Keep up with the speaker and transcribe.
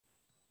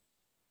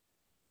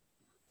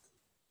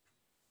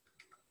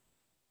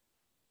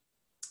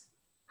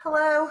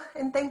Hello,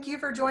 and thank you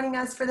for joining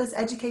us for this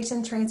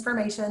Education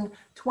Transformation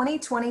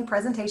 2020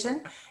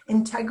 presentation,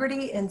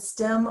 Integrity in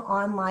STEM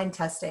Online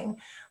Testing.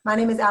 My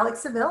name is Alex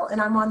Seville, and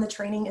I'm on the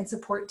Training and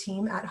Support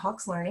team at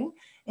Hawks Learning.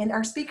 And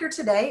our speaker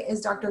today is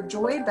Dr.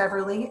 Joy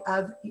Beverly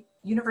of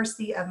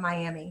University of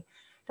Miami.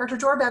 Dr.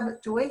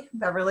 Joy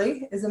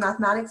Beverly is a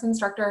mathematics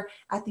instructor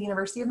at the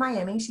University of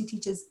Miami. She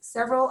teaches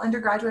several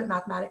undergraduate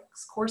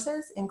mathematics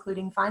courses,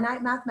 including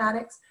finite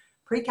mathematics,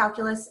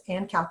 pre-calculus,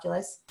 and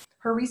calculus.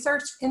 Her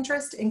research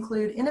interests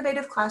include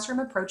innovative classroom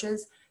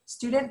approaches,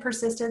 student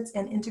persistence,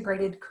 and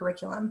integrated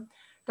curriculum.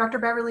 Dr.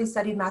 Beverly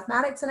studied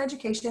mathematics and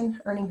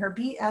education, earning her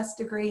BS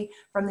degree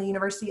from the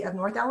University of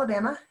North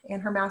Alabama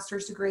and her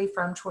master's degree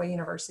from Troy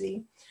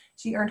University.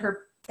 She earned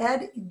her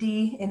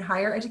Ed.D. in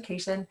higher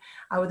education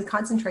with a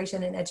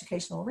concentration in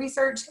educational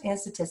research and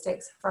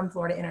statistics from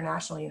Florida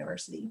International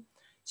University.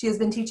 She has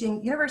been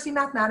teaching university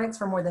mathematics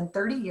for more than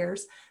 30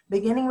 years,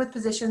 beginning with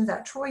positions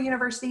at Troy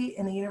University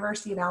and the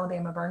University of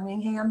Alabama,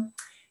 Birmingham.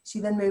 She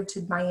then moved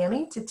to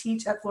Miami to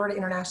teach at Florida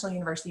International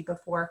University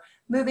before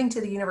moving to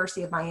the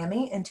University of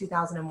Miami in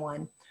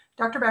 2001.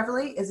 Dr.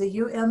 Beverly is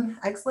a UM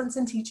Excellence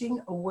in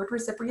Teaching Award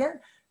recipient,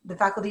 the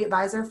faculty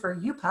advisor for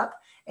UPUP,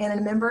 and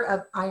a member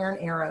of Iron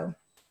Arrow.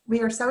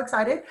 We are so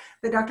excited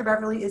that Dr.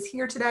 Beverly is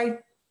here today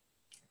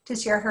to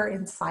share her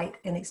insight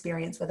and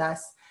experience with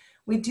us.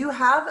 We do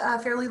have a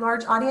fairly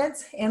large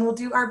audience, and we'll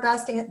do our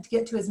best to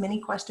get to as many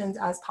questions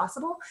as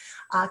possible.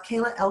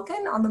 Kayla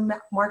Elkin on the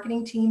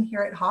marketing team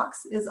here at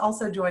Hawks is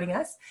also joining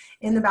us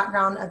in the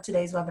background of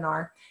today's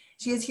webinar.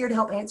 She is here to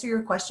help answer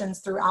your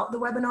questions throughout the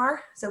webinar,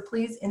 so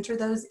please enter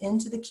those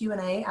into the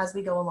Q&A as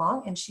we go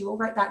along, and she will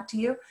write back to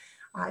you.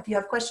 If you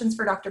have questions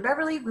for Dr.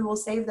 Beverly, we will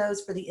save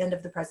those for the end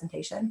of the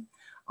presentation.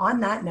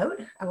 On that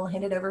note, I will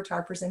hand it over to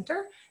our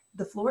presenter.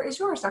 The floor is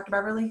yours, Dr.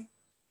 Beverly.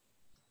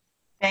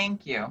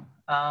 Thank you.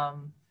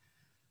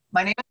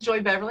 My name is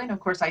Joy Beverly, and of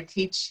course I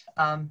teach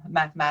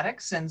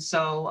mathematics, and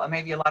so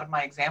maybe a lot of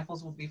my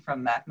examples will be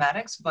from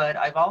mathematics, but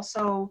I've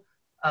also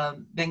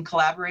been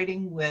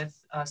collaborating with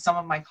some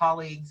of my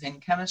colleagues in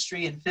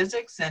chemistry and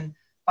physics, and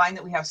find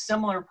that we have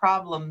similar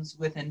problems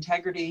with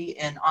integrity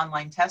in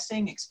online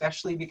testing,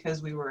 especially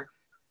because we were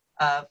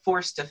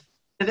forced to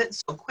pivot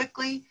so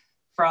quickly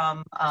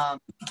from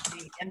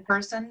being in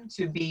person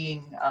to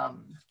being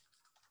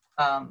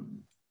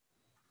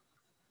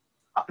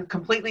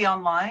completely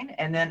online,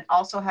 and then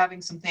also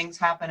having some things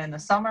happen in the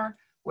summer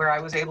where I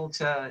was able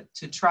to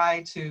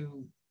try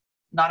to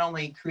not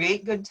only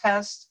create good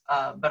tests,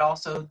 but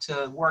also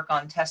to work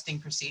on testing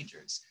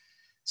procedures.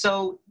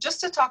 So just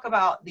to talk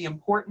about the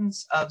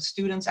importance of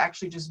students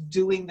actually just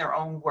doing their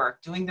own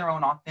work, doing their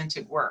own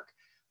authentic work.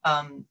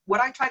 What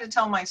I try to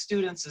tell my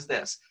students is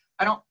this: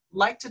 I don't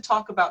like to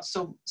talk about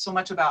so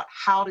much about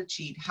how to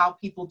cheat, how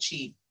people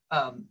cheat,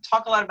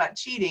 talk a lot about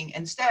cheating.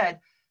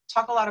 Instead,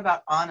 talk a lot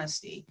about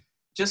honesty.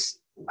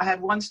 I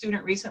had one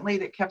student recently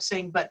that kept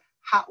saying, but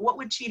what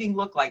would cheating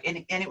look like?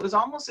 And it was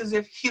almost as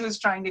if he was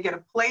trying to get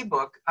a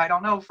playbook, I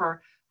don't know,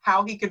 for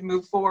how he could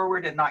move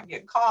forward and not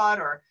get caught,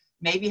 or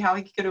maybe how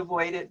he could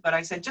avoid it. But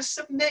I said, just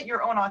submit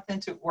your own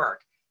authentic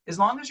work. As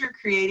long as you're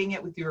creating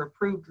it with your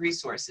approved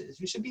resources,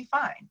 you should be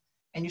fine.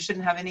 And you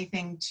shouldn't have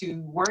anything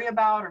to worry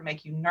about or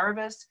make you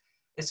nervous,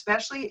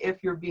 especially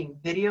if you're being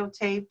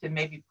videotaped and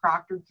maybe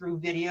proctored through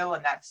video,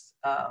 and that's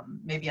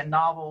maybe a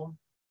novel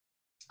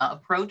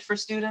approach for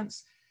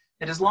students,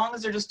 that as long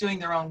as they're just doing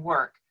their own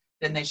work,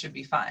 then they should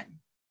be fine.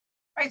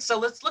 All right, so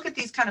let's look at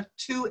these kind of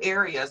two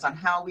areas on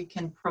how we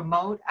can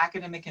promote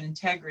academic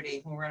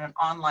integrity when we're in an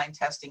online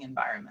testing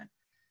environment.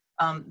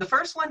 The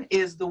first one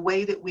is the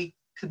way that we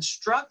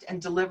construct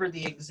and deliver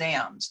the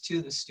exams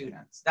to the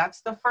students.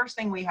 That's the first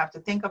thing we have to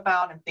think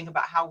about, and think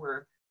about how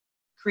we're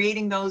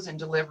creating those and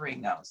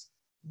delivering those.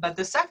 But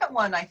the second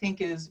one I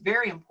think is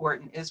very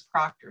important is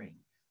proctoring.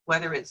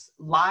 Whether it's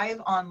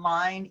live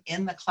online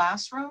in the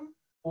classroom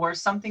or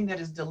something that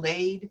is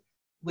delayed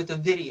with a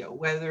video,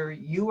 whether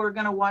you are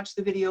going to watch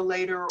the video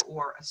later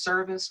or a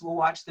service will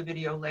watch the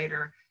video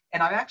later.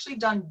 And I've actually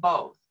done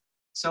both.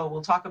 So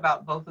we'll talk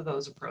about both of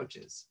those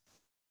approaches.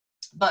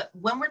 But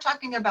when we're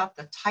talking about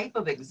the type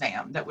of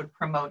exam that would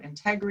promote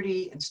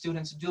integrity and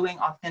students doing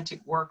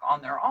authentic work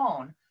on their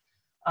own,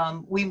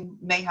 we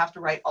may have to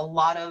write a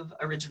lot of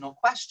original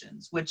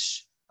questions,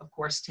 which of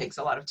course takes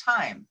a lot of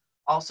time.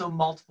 Also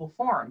multiple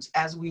forms,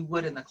 as we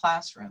would in the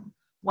classroom.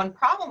 One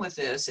problem with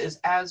this is,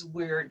 as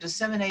we're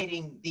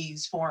disseminating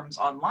these forms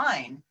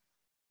online,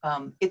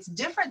 it's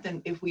different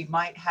than if we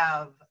might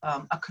have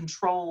a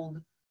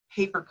controlled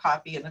paper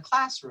copy in the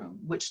classroom,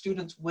 which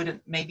students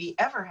wouldn't maybe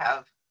ever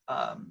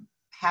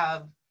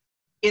have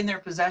in their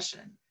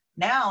possession.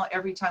 Now,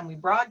 every time we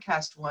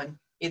broadcast one,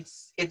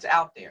 it's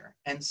out there.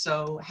 And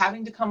so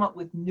having to come up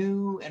with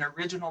new and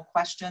original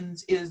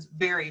questions is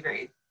very,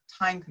 very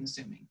time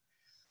consuming.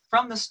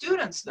 From the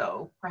students,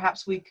 though,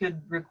 perhaps we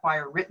could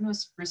require written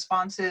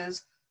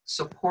responses,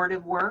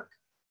 supportive work,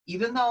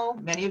 even though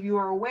many of you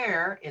are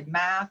aware in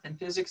math and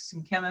physics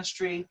and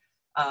chemistry,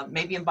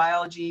 maybe in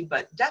biology,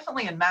 but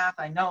definitely in math,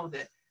 I know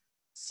that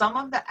some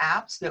of the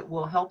apps that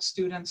will help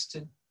students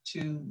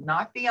to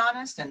not be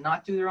honest and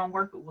not do their own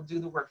work, but will do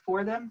the work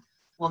for them,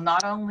 will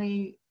not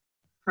only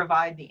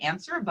provide the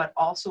answer, but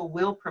also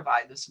will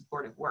provide the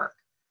supportive work.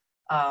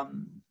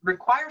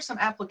 Require some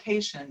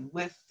application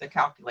with the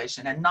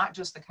calculation and not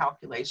just the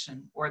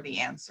calculation or the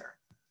answer.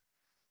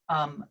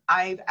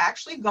 I've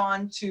actually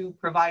gone to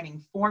providing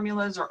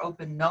formulas or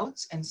open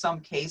notes in some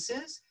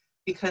cases,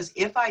 because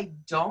if I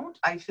don't,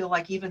 I feel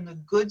like even the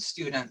good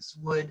students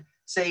would,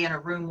 say in a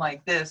room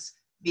like this,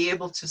 be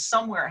able to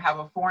somewhere have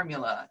a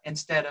formula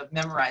instead of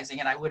memorizing,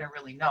 and I wouldn't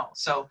really know.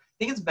 So I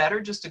think it's better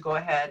just to go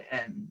ahead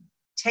and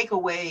take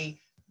away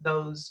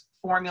those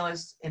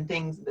formulas and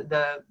things,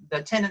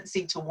 the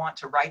tendency to want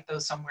to write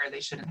those somewhere they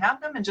shouldn't have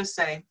them, and just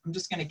say, I'm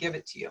just going to give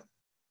it to you,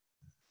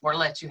 or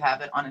let you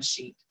have it on a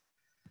sheet.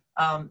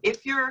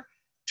 If you're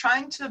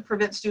trying to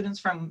prevent students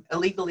from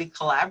illegally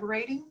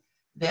collaborating,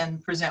 then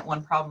present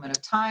one problem at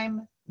a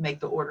time, make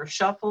the order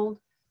shuffled,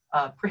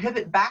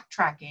 prohibit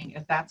backtracking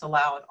if that's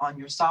allowed on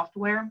your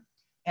software,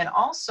 and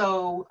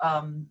also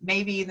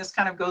maybe, and this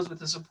kind of goes with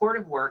the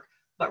supportive work,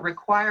 but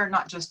require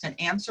not just an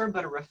answer,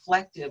 but a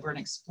reflective or an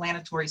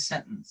explanatory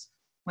sentence.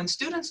 When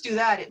students do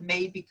that, it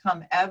may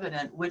become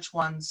evident which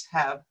ones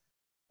have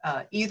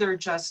either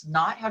just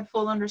not had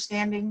full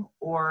understanding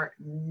or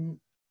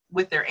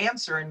with their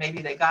answer, and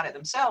maybe they got it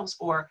themselves,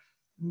 or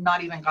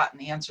not even gotten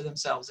the answer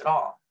themselves at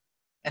all.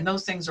 And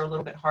those things are a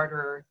little bit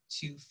harder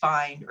to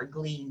find or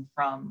glean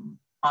from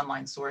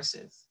online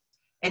sources.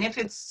 And if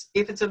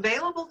it's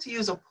available to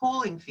use a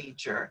pooling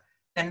feature,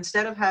 then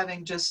instead of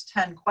having just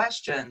 10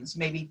 questions,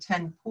 maybe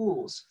 10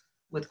 pools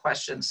with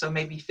questions. So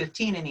maybe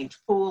 15 in each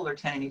pool or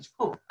 10 in each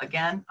pool.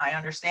 Again, I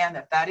understand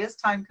that that is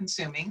time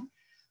consuming,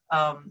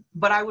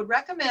 but I would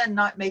recommend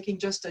not making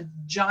just a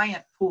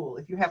giant pool.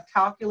 If you have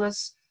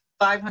calculus,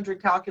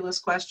 500 calculus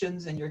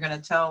questions, and you're going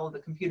to tell the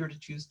computer to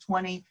choose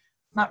 20,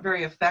 not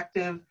very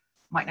effective,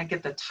 might not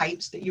get the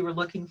types that you were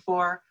looking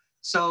for.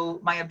 So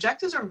my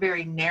objectives are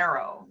very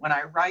narrow. When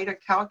I write a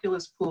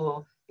calculus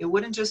pool, it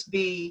wouldn't just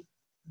be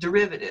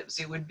derivatives.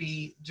 It would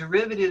be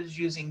derivatives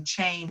using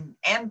chain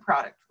and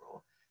product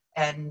rule,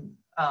 and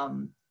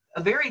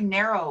a very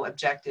narrow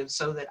objective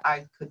so that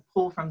I could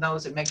pull from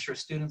those and make sure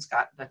students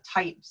got the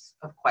types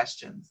of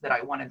questions that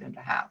I wanted them to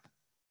have.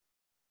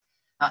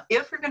 Now,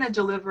 if you're going to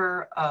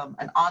deliver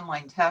an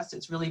online test,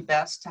 it's really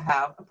best to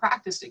have a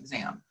practice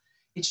exam.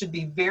 It should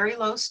be very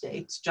low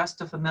stakes, just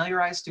to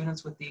familiarize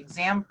students with the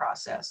exam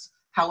process.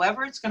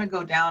 However, it's going to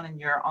go down in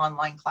your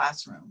online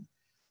classroom.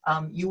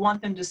 You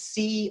want them to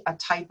see a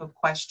type of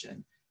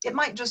question. It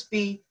might just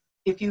be,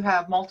 if you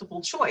have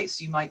multiple choice,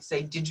 you might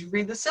say, did you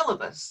read the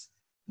syllabus?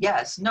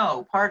 Yes,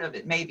 no, part of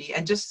it maybe.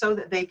 And just so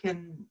that they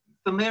can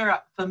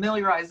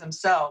familiarize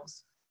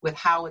themselves with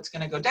how it's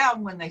going to go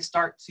down when they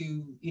start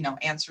to,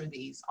 answer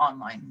these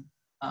online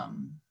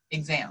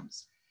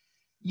exams.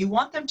 You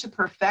want them to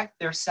perfect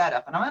their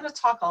setup. And I'm going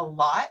to talk a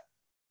lot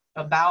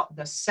about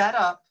the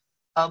setup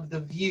of the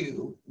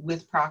view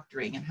with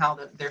proctoring and how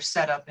their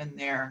setup in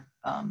their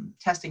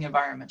testing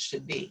environment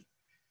should be.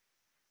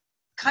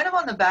 Kind of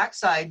on the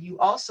backside, you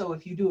also,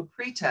 if you do a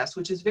pretest,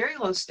 which is very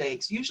low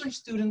stakes, usually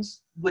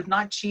students would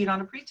not cheat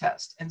on a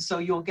pretest. And so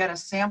you'll get a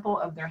sample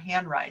of their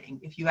handwriting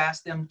if you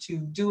ask them to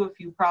do a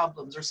few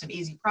problems or some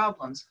easy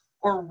problems,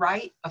 or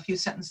write a few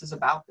sentences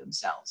about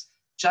themselves,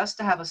 just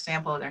to have a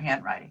sample of their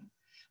handwriting.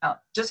 Now,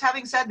 just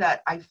having said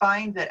that, I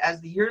find that as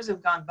the years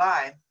have gone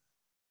by,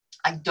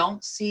 I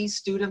don't see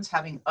students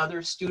having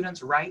other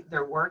students write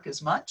their work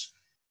as much.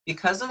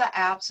 Because of the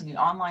apps and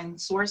the online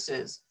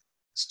sources,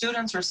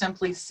 students are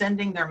simply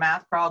sending their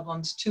math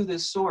problems to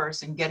this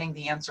source and getting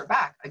the answer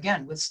back,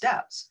 again, with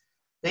steps.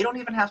 They don't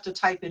even have to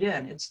type it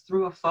in. It's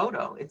through a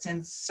photo. It's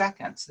in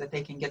seconds that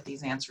they can get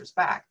these answers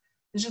back.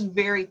 It's just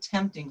very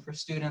tempting for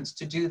students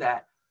to do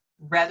that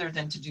rather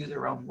than to do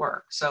their own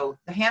work. So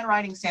the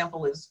handwriting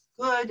sample is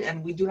good,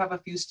 and we do have a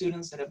few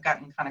students that have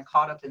gotten kind of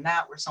caught up in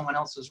that where someone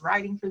else was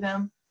writing for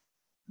them.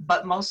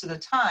 But most of the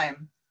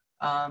time,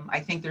 I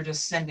think they're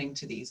just sending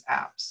to these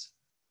apps.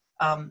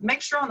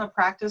 Make sure on the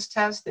practice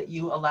test that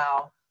you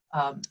allow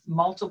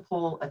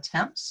multiple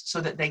attempts so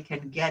that they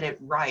can get it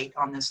right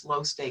on this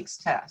low stakes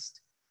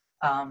test.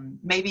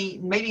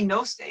 Maybe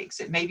no stakes.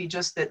 It may be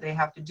just that they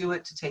have to do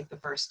it to take the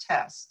first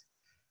test.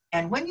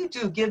 And when you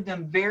do, give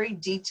them very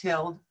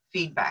detailed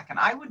feedback. And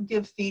I would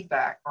give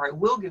feedback, or I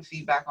will give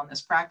feedback on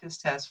this practice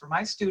test for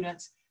my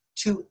students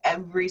to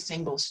every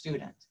single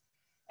student.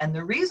 And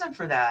the reason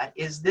for that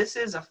is this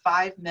is a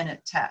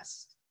 5-minute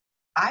test.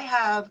 I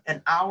have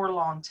an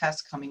hour-long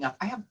test coming up.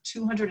 I have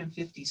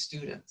 250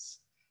 students.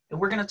 And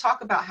we're going to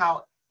talk about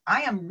how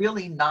I am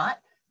really not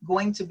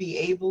going to be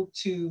able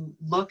to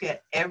look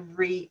at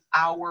every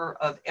hour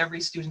of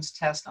every student's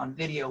test on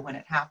video when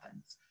it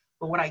happens.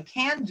 But what I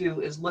can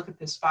do is look at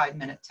this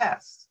 5-minute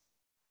test.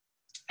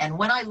 And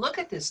when I look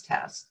at this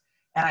test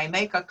and I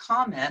make a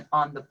comment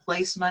on the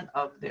placement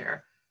of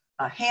their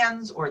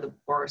hands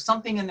or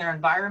something in their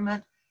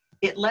environment,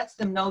 it lets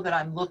them know that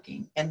I'm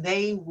looking, and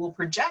they will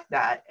project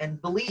that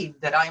and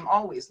believe that I'm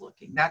always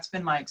looking. That's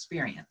been my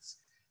experience.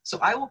 So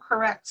I will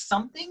correct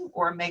something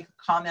or make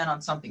a comment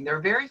on something. There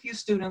are very few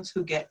students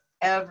who get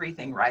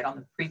everything right on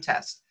the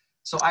pretest.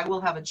 So I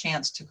will have a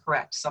chance to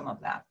correct some of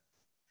that.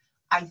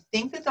 I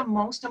think that the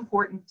most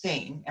important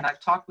thing, and I've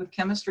talked with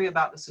chemistry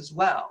about this as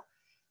well,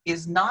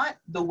 is not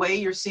the way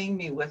you're seeing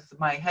me with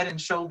my head and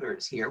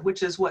shoulders here,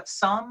 which is what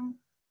some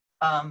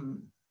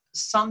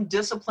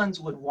disciplines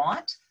would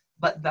want,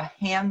 but the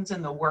hands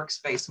in the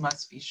workspace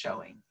must be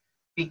showing.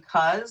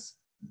 Because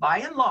by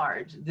and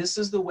large, this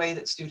is the way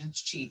that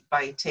students cheat,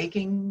 by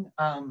taking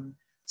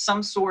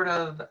some sort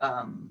of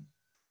a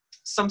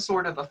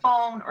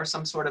phone or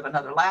some sort of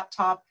another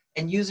laptop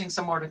and using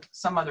some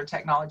other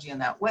technology in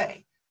that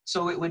way.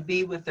 So it would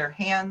be with their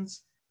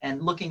hands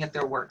and looking at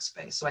their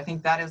workspace. So I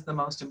think that is the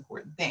most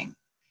important thing.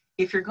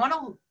 If you're going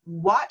to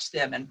watch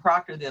them and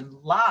proctor them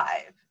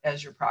live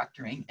as you're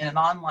proctoring in an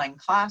online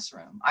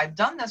classroom, I've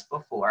done this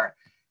before,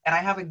 and I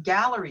have a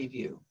gallery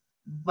view,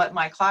 but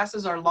my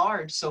classes are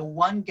large, so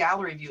one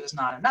gallery view is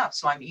not enough.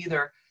 So I'm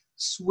either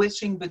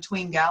switching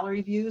between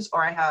gallery views,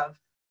 or I have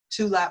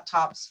 2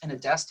 laptops and a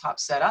desktop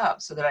set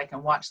up so that I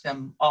can watch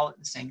them all at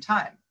the same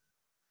time.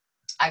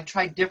 I've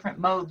tried different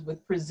modes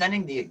with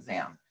presenting the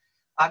exam.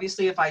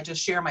 Obviously, if I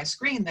just share my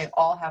screen, they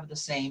all have the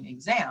same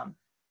exam,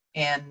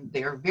 and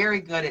they're very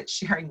good at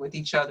sharing with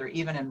each other,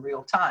 even in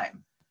real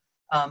time.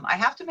 I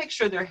have to make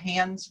sure their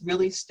hands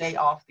really stay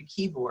off the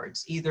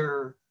keyboards,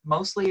 either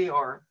mostly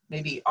or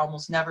maybe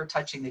almost never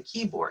touching the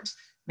keyboards,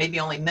 maybe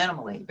only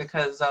minimally,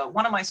 because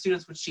one of my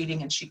students was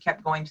cheating and she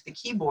kept going to the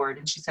keyboard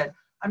and she said,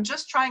 I'm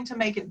just trying to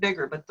make it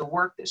bigger, but the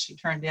work that she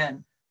turned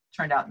in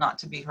turned out not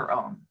to be her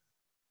own.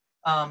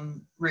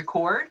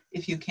 Record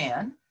if you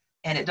can,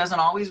 and it doesn't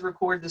always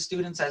record the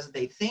students as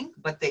they think,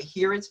 but they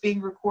hear it's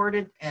being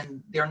recorded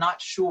and they're not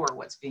sure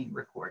what's being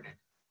recorded.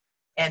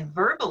 And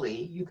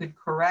verbally, you could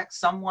correct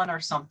someone or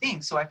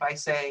something. So if I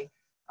say,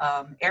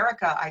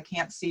 Erica, I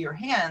can't see your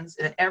hands,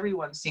 and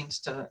everyone seems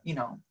to,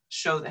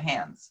 show the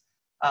hands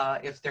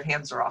if their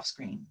hands are off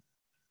screen.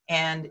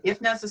 And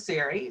if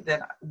necessary,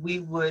 then we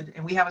would,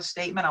 and we have a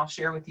statement I'll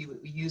share with you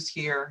that we use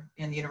here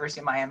in the University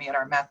of Miami at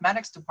our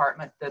mathematics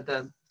department, that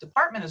the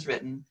department has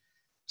written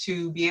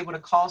to be able to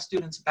call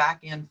students back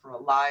in for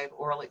a live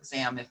oral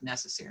exam if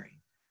necessary.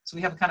 So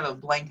we have kind of a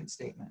blanket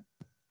statement.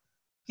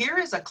 Here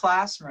is a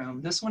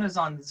classroom. This one is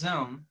on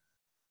Zoom.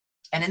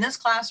 And in this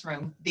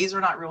classroom, these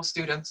are not real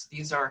students.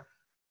 These are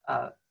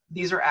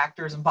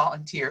actors and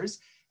volunteers.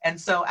 And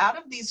so out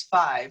of these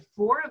 5,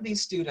 4 of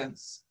these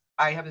students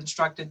I have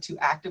instructed to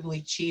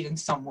actively cheat in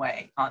some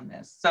way on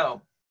this.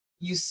 So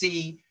you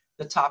see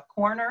the top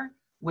corner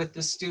with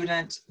the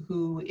student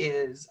who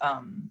is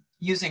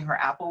using her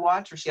Apple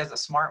Watch, or she has a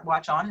smart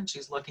watch on and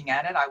she's looking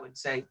at it. I would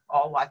say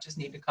all watches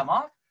need to come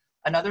off.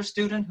 Another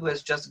student who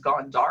has just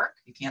gone dark.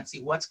 You can't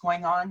see what's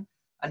going on.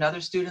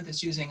 Another student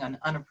that's using an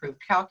unapproved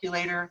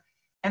calculator.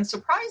 And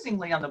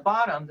surprisingly, on the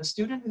bottom, the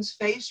student whose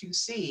face you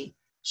see,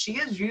 she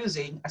is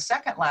using a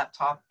second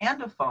laptop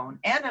and a phone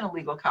and an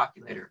illegal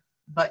calculator,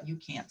 but you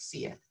can't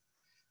see it.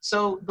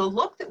 So the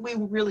look that we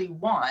really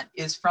want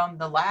is from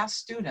the last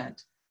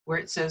student, where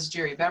it says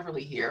Jerry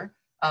Beverly here.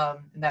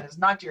 And that is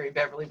not Jerry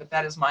Beverly, but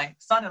that is my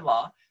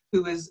son-in-law,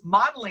 who is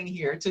modeling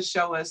here to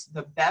show us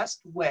the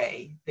best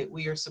way that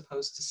we are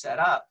supposed to set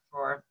up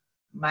for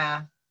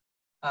math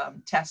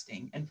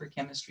testing and for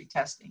chemistry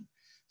testing,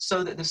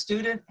 so that the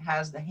student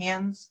has the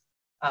hands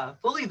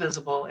fully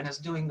visible and is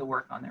doing the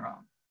work on their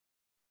own.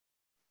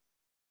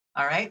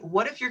 All right,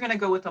 what if you're going to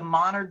go with a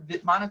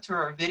monitor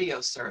or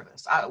video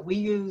service? We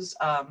use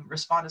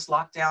Respondus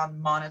Lockdown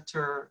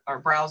Monitor or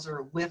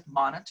browser with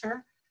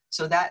Monitor.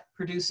 So that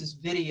produces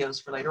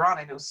videos for later on.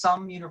 I know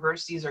some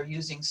universities are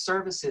using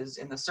services,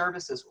 and the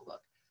services will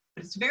look,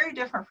 but it's very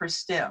different for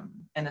STEM,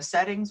 and the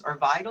settings are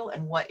vital.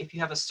 And if you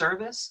have a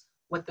service,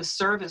 what the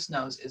service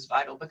knows is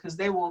vital, because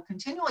they will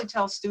continually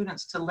tell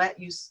students to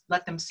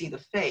let them see the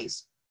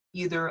face,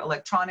 either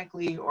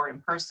electronically or in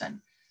person.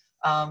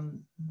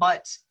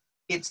 But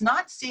it's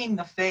not seeing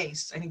the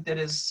face, I think, that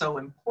is so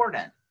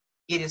important.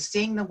 It is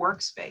seeing the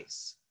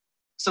workspace.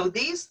 So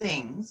these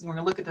things, when we're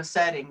going to look at the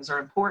settings, are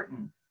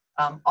important.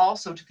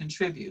 Also to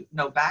contribute.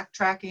 No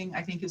backtracking,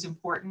 I think, is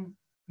important.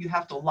 You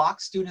have to lock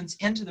students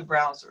into the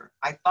browser.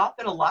 I thought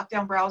that a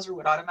lockdown browser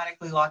would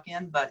automatically lock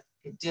in, but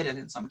it didn't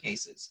in some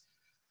cases.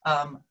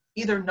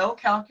 Either no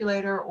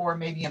calculator or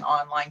maybe an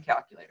online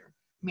calculator.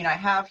 I mean, I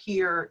have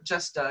here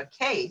just a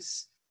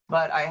case,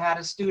 but I had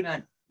a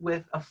student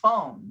with a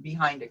phone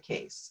behind a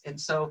case. And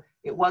so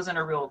it wasn't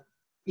a real,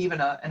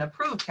 even an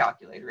approved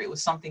calculator. It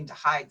was something to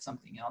hide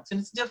something else. And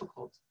it's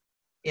difficult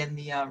in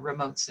the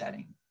remote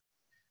setting.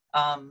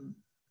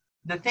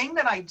 The thing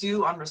that I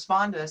do on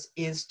Respondus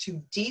is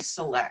to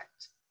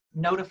deselect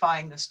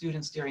notifying the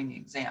students during the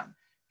exam,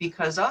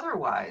 because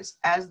otherwise,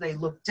 as they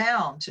look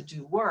down to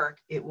do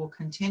work, it will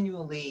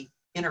continually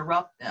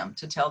interrupt them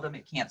to tell them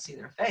it can't see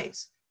their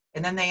face.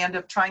 And then they end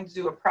up trying to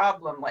do a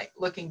problem like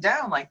looking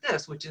down like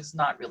this, which is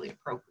not really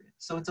appropriate.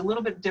 So it's a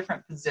little bit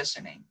different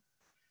positioning.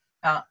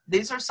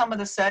 These are some of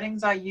the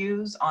settings I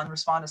use on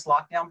Respondus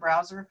Lockdown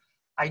Browser.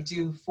 I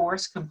do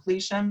force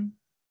completion.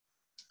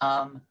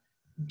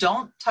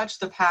 Don't touch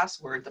the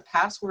password. The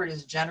password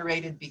is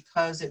generated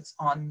because it's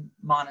on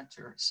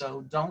monitor.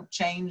 So don't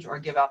change or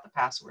give out the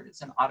password.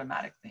 It's an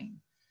automatic thing.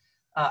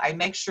 I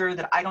make sure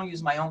that I don't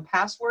use my own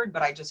password,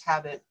 but I just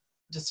have it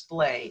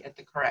display at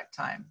the correct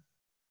time.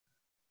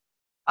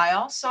 I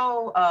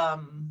also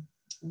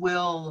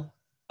will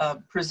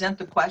present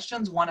the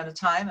questions one at a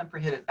time and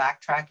prohibit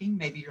backtracking.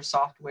 Maybe your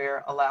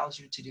software allows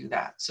you to do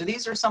that. So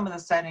these are some of the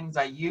settings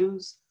I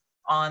use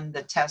on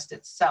the test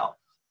itself.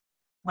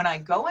 When I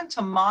go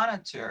into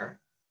monitor,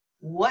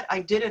 what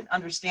I didn't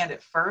understand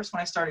at first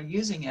when I started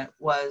using it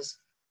was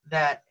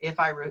that if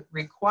I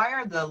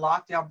require the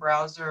lockdown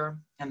browser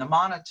and the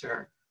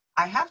monitor,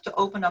 I have to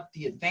open up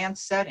the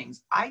advanced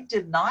settings. I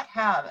did not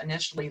have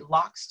initially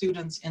lock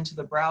students into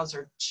the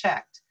browser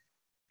checked,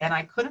 and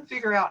I couldn't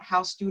figure out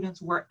how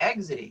students were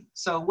exiting.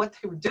 So what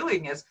they were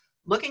doing is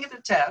looking at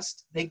the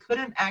test, they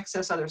couldn't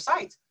access other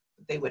sites.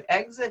 They would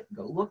exit,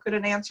 go look at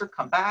an answer,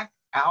 come back,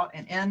 out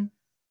and in,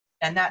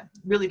 and that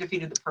really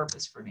defeated the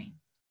purpose for me.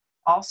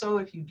 Also,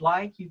 if you'd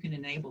like, you can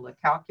enable a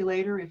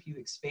calculator if you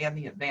expand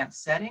the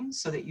advanced settings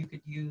so that you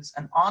could use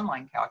an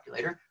online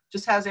calculator.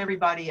 Just has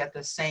everybody at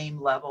the same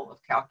level of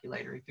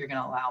calculator if you're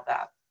going to allow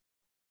that.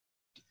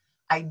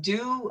 I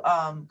do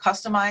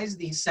customize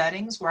these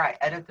settings where I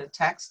edit the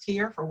text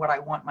here for what I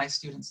want my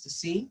students to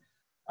see.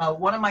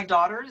 One of my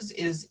daughters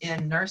is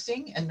in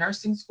nursing, and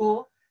nursing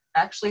school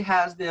actually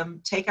has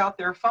them take out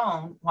their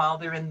phone while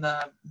they're in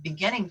the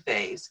beginning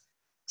phase,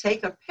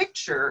 take a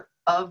picture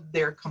of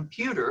their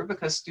computer,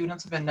 because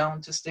students have been known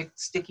to stick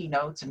sticky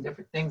notes and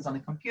different things on the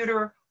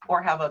computer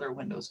or have other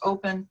windows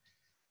open.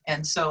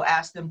 And so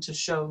ask them to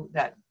show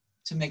that,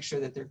 to make sure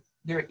that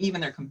even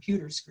their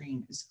computer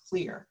screen is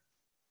clear.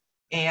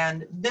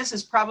 And this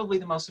is probably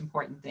the most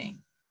important thing,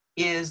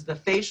 is the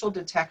facial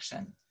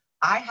detection.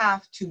 I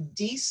have to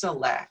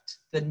deselect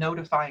the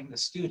notifying the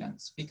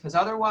students, because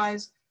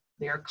otherwise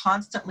they are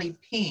constantly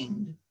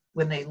pinged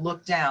when they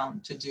look down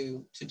to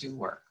do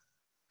work.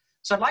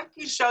 So I'd like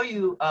to show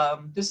you,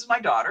 this is my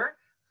daughter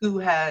who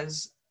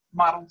has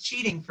modeled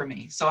cheating for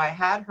me. So I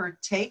had her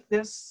take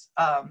this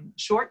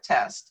short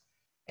test,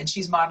 and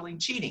she's modeling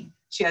cheating.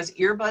 She has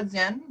earbuds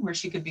in where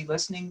she could be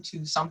listening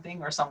to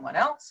something or someone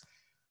else.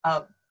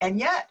 And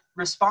yet,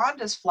 Respond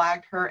has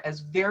flagged her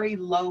as very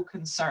low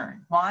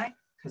concern. Why?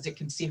 Because it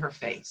can see her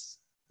face,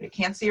 but it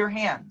can't see her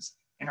hands.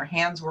 And her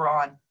hands were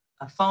on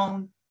a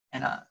phone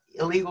and an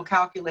illegal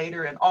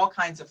calculator and all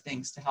kinds of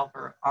things to help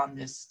her on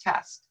this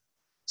test.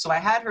 So I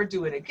had her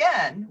do it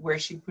again, where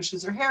she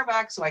pushes her hair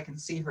back so I can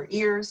see her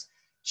ears.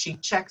 She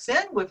checks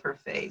in with her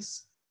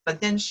face,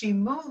 but then she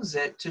moves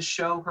it to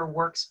show her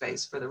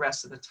workspace for the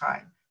rest of the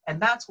time.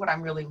 And that's what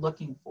I'm really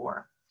looking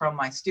for from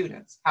my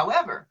students.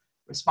 However,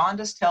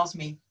 Respondus tells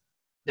me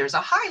there's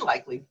a high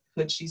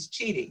likelihood she's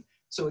cheating.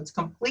 So it's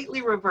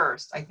completely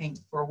reversed, I think,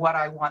 for what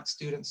I want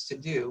students to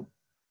do,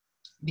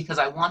 because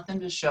I want them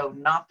to show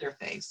not their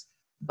face,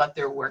 but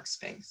their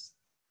workspace.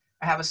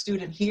 I have a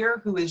student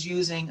here who is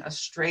using a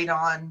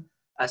straight-on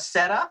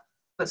setup,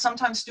 but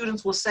sometimes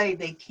students will say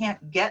they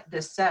can't get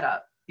this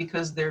setup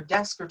because their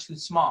desks are too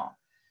small.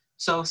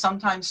 So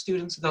sometimes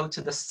students go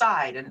to the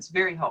side, and it's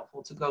very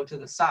helpful to go to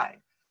the side.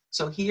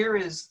 So here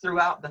is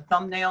throughout the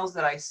thumbnails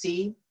that I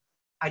see.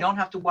 I don't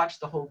have to watch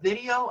the whole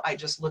video. I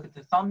just look at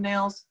the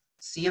thumbnails,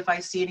 see if I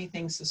see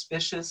anything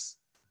suspicious,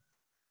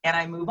 and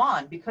I move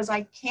on, because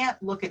I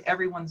can't look at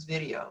everyone's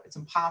video. It's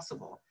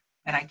impossible.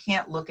 And I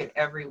can't look at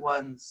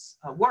everyone's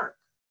work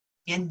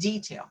in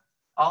detail.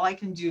 All I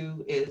can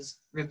do is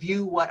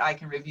review what I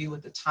can review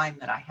with the time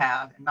that I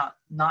have, and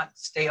not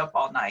stay up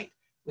all night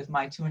with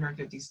my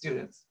 250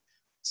 students.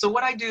 So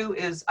what I do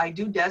is I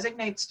do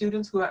designate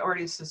students who I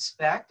already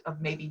suspect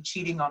of maybe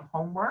cheating on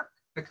homework,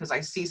 because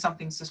I see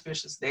something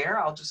suspicious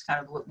there. I'll just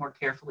kind of look more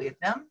carefully at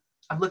them.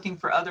 I'm looking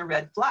for other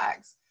red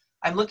flags.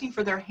 I'm looking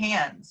for their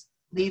hands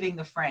leaving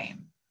the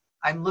frame.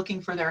 I'm looking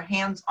for their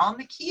hands on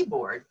the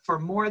keyboard for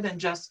more than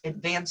just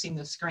advancing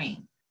the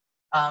screen.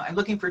 I'm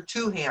looking for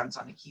two hands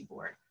on the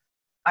keyboard.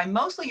 I'm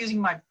mostly using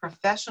my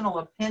professional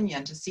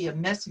opinion to see a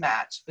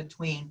mismatch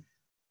between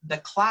the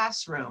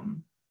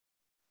classroom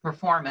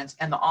performance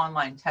and the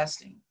online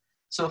testing.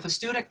 So if a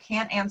student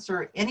can't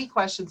answer any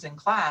questions in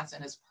class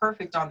and is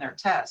perfect on their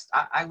test,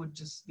 I would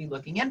just be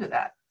looking into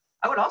that.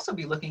 I would also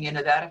be looking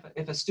into that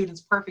if a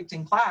student's perfect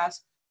in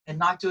class and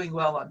not doing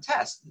well on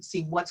tests, and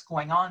see what's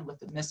going on with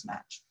the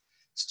mismatch.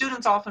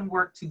 Students often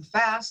work too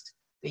fast.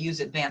 They use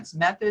advanced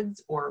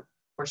methods or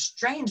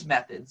strange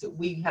methods that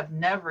we have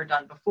never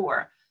done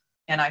before.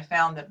 And I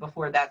found that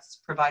before that's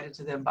provided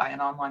to them by an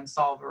online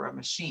solver or a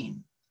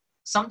machine.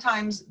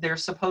 Sometimes they're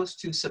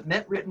supposed to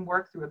submit written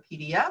work through a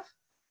PDF,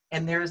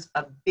 and there's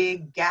a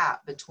big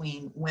gap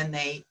between when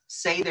they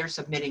say they're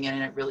submitting it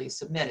and it really is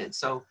submitted.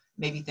 So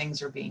maybe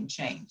things are being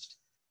changed.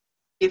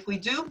 If we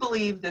do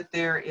believe that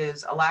there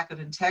is a lack of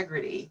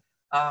integrity,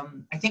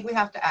 I think we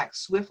have to act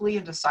swiftly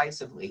and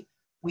decisively.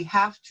 We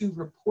have to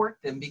report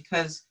them,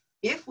 because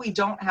if we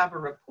don't have a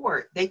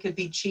report, they could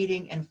be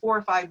cheating in 4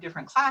 or 5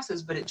 different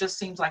classes, but it just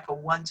seems like a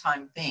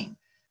one-time thing.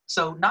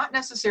 So not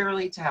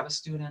necessarily to have a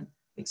student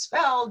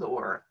expelled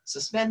or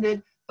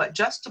suspended, but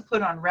just to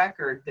put on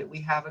record that we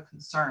have a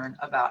concern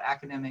about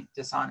academic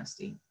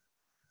dishonesty.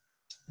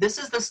 This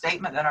is the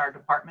statement that our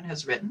department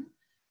has written,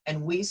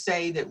 and we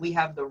say that we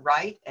have the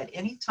right at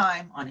any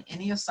time on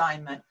any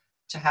assignment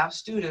to have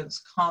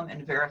students come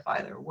and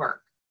verify their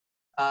work.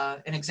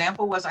 An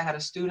example was I had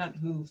a student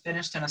who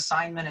finished an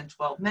assignment in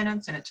 12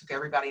 minutes and it took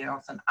everybody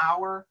else an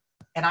hour,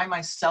 and I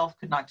myself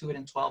could not do it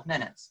in 12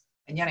 minutes.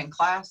 And yet in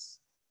class,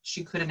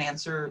 she couldn't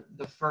answer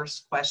the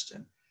first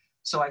question.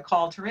 So I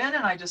called her in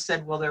and I just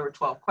said, well, there were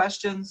 12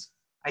 questions.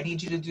 I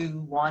need you to do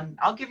one.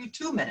 I'll give you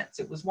 2 minutes.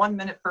 It was 1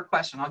 minute per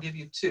question. I'll give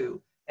you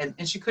 2.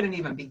 And she couldn't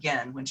even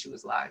begin when she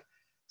was live.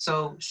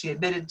 So she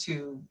admitted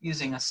to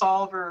using a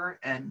solver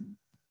and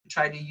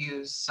tried to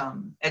use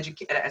some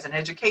as an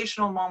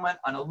educational moment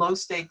on a low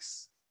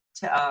stakes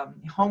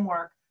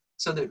homework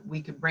so that we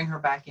could bring her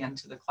back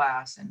into the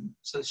class and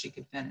so she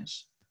could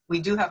finish. We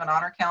do have an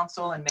honor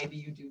council, and maybe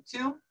you do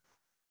too.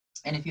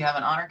 And if you have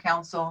an honor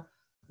council,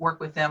 work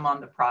with them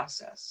on the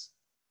process.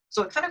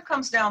 So it kind of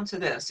comes down to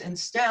this. In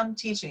STEM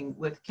teaching,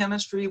 with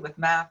chemistry, with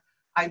math,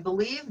 I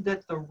believe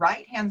that the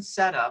right-hand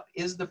setup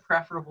is the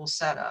preferable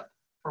setup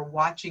for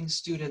watching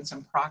students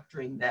and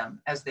proctoring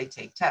them as they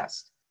take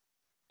tests.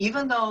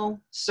 Even though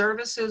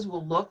services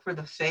will look for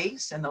the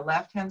face in the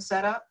left-hand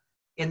setup,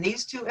 in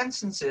these 2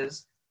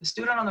 instances, the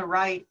student on the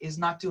right is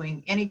not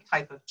doing any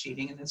type of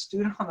cheating, and the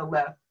student on the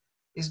left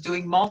is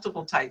doing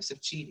multiple types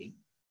of cheating.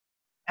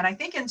 And I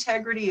think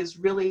integrity is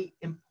really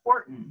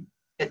important.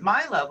 At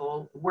my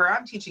level, where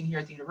I'm teaching here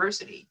at the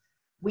university,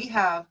 we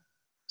have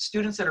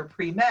students that are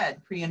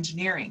pre-med,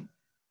 pre-engineering,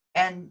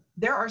 and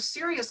there are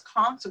serious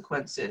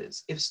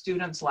consequences if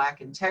students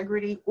lack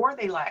integrity, or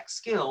they lack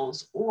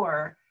skills,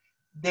 or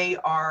they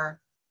are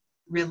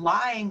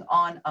relying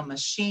on a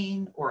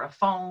machine or a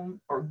phone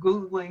or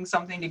Googling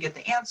something to get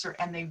the answer,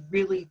 and they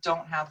really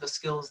don't have the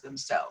skills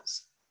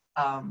themselves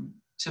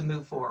to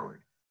move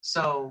forward.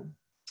 So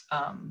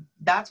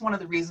that's one of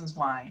the reasons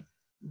why I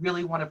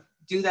really want to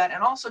do that,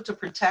 and also to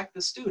protect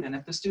the student.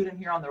 If the student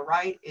here on the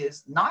right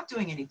is not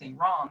doing anything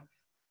wrong,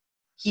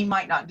 he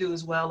might not do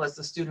as well as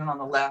the student on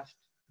the left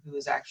who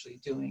is actually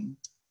doing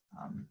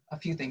a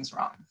few things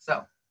wrong.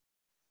 So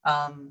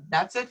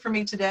that's it for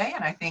me today.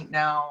 And I think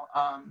now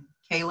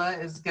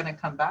Kayla is going to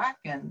come back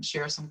and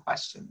share some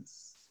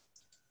questions.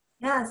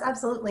 Yes,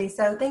 absolutely.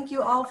 So thank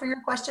you all for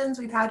your questions.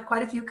 We've had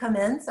quite a few come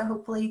in, so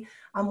hopefully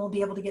we'll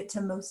be able to get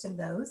to most of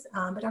those.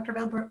 But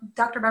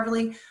Dr.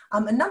 Beverly,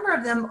 a number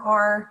of them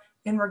are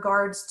in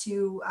regards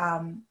to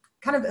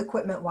kind of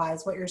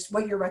equipment-wise,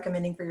 what you're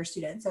recommending for your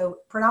students. So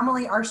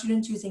predominantly, are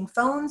students using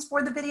phones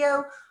for the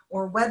video,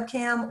 or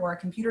webcam, or a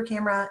computer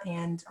camera,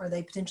 and are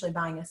they potentially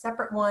buying a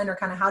separate one, or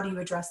kind of how do you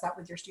address that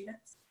with your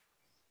students?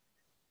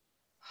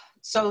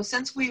 So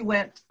since we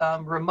went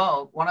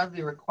remote, one of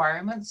the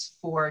requirements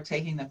for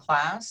taking the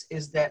class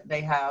is that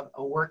they have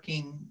a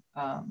working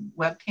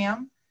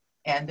webcam,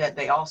 and that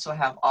they also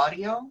have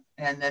audio,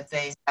 and that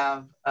they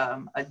have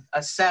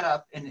a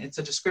setup, and it's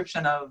a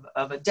description of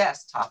a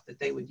desktop that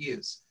they would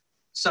use.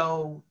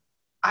 So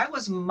I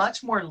was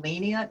much more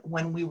lenient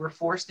when we were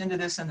forced into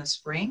this in the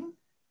spring,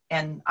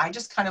 and I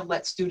just kind of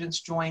let students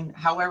join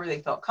however they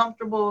felt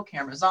comfortable,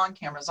 cameras on,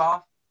 cameras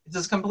off. It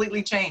just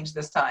completely changed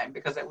this time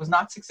because it was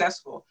not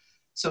successful.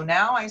 So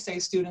now I say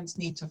students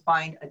need to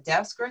find a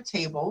desk or a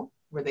table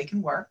where they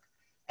can work,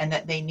 and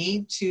that they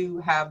need to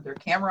have their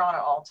camera on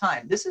at all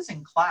times. This is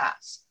in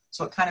class,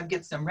 so it kind of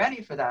gets them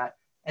ready for that.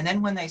 And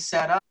then when they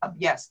set up,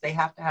 yes, they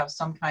have to have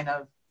some kind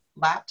of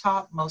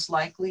laptop, most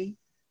likely.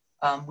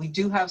 We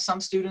do have some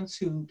students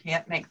who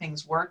can't make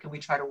things work, and we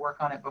try to work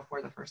on it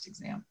before the first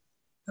exam.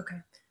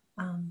 Okay.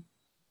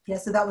 Yeah,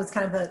 so that was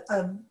kind of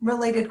a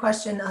related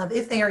question of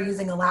if they are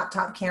using a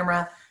laptop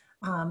camera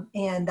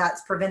and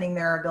that's preventing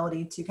their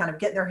ability to kind of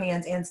get their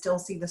hands and still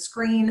see the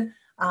screen.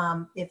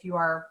 If you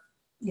are,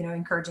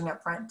 encouraging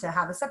up front to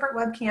have a separate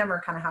webcam,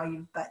 or kind of how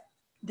you, but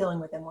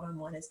dealing with them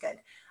one-on-one is good.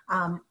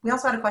 We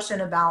also had a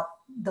question about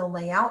the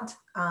layout.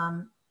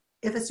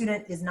 If a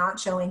student is not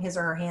showing his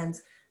or her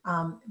hands,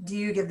 do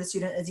you give the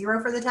student a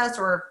 0 for the test,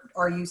 or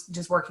are you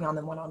just working on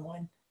them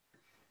one-on-one?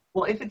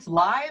 Well, if it's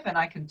live and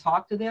I can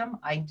talk to them,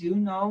 I do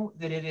know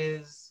that it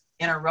is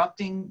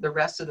interrupting the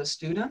rest of the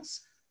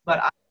students, but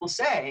I will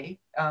say,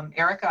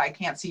 Erica, I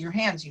can't see your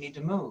hands, you need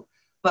to move.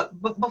 But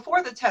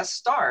before the test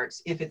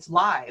starts, if it's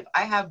live,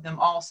 I have them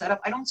all set up.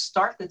 I don't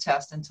start the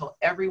test until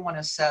everyone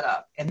is set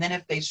up. And then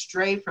if they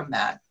stray from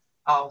that,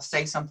 I'll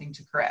say something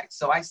to correct.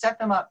 So I set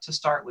them up to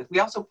start with. We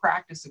also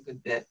practice a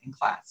good bit in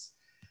class.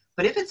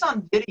 But if it's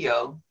on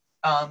video,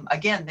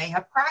 again, they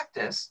have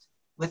practiced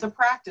with a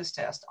practice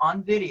test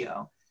on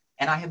video,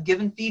 and I have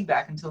given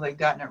feedback until they've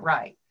gotten it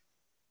right.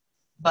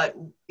 But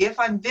if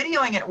I'm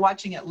videoing it,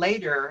 watching it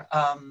later,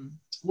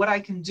 what I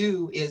can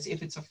do is,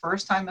 if it's a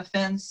first-time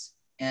offense,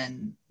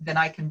 and then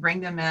I can bring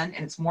them in,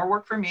 and it's more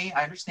work for me,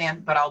 I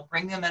understand, but I'll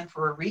bring them in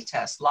for a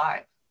retest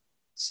live.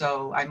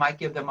 So I might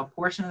give them a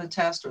portion of the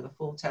test or the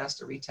full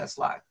test or retest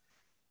live.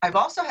 I've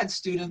also had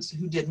students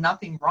who did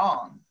nothing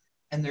wrong,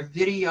 and their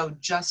video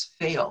just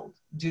failed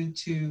due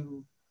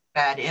to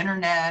bad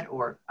internet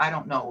or I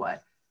don't know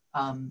what.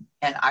 And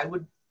I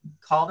would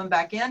call them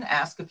back in,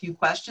 ask a few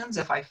questions.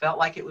 If I felt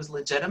like it was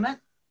legitimate,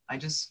 I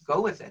just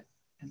go with it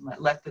and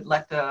let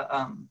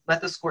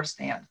the score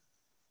stand.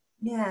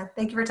 Yeah,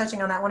 thank you for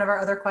touching on that. One of our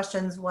other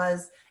questions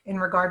was in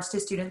regards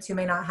to students who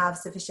may not have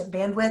sufficient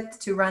bandwidth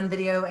to run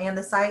video and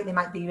the site. They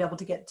might be able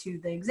to get to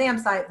the exam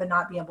site, but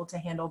not be able to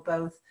handle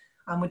both.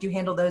 Would you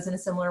handle those in a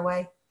similar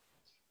way?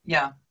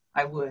 Yeah,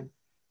 I would.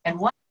 And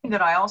one thing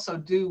that I also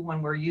do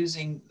when we're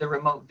using the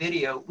remote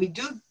video, we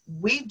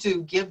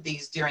do give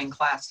these during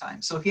class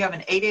time. So if you have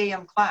an 8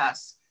 a.m.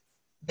 class,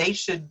 they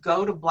should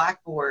go to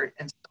Blackboard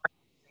and start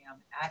the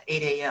exam at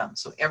 8 a.m.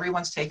 So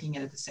everyone's taking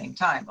it at the same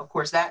time. Of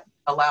course, that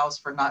allows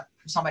for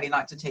somebody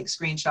not to take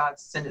screenshots,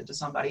 send it to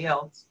somebody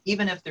else,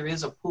 even if there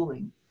is a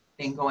pooling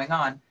thing going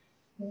on.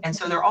 And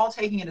so they're all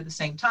taking it at the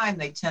same time.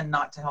 They tend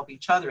not to help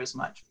each other as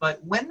much.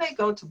 But when they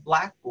go to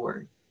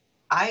Blackboard,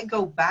 I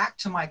go back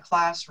to my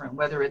classroom,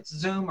 whether it's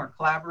Zoom or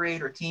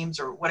Collaborate or Teams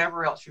or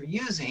whatever else you're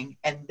using,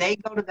 and they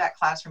go to that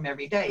classroom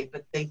every day,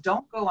 but they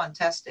don't go on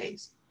test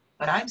days.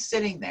 But I'm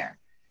sitting there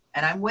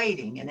and I'm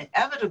waiting, and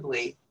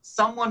inevitably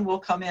someone will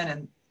come in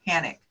and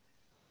panic.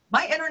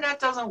 My internet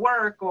doesn't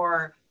work,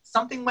 or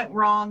something went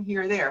wrong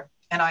here or there.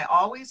 And I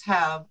always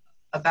have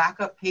a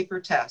backup paper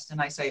test,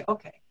 and I say,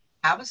 okay,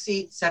 have a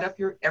seat, set up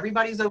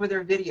everybody's over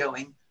there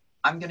videoing.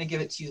 I'm going to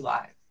give it to you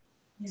live.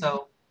 Yeah.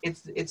 So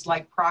it's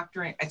like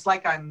proctoring. It's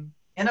like I'm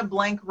in a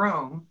blank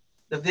room.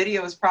 The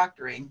video is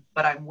proctoring,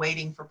 but I'm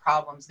waiting for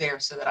problems there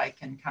so that I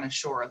can kind of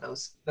shore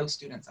those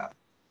students up.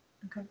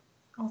 Okay,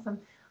 awesome.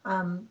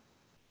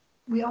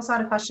 We also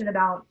had a question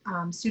about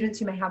students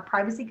who may have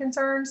privacy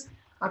concerns,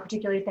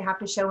 particularly if they have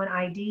to show an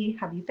ID.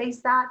 Have you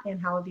faced that,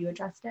 and how have you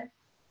addressed it?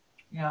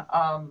 Yeah,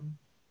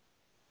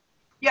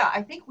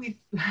 I think we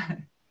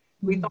thought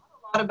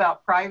a lot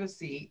about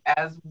privacy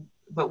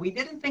but we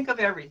didn't think of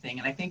everything.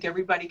 And I think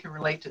everybody can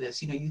relate to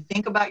this. You know, you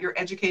think about your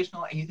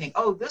educational and you think,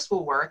 oh, this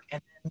will work,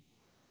 and then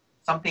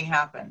something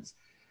happens.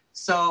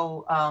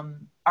 So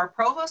our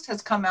provost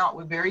has come out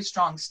with very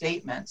strong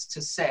statements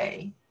to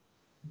say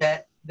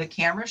that the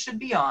camera should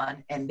be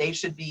on and they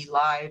should be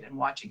live and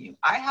watching you.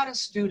 I had a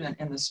student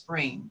in the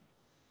spring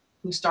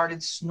who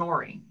started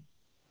snoring,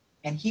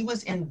 and he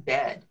was in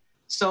bed.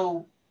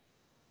 So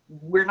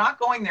we're not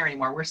going there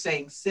anymore. We're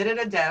saying sit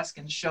at a desk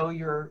and show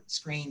your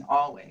screen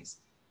always.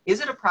 Is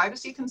it a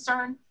privacy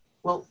concern?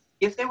 Well,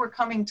 if they were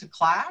coming to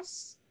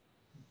class,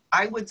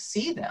 I would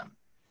see them.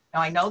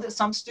 Now, I know that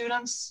some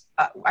students,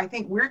 I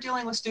think we're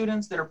dealing with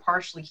students that are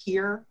partially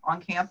here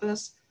on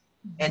campus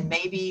and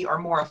maybe are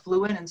more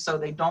affluent, and so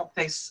they don't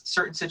face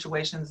certain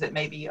situations that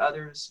maybe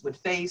others would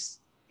face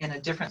in a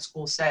different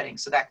school setting.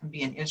 So that can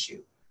be an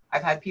issue.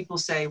 I've had people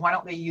say, why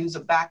don't they use a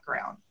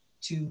background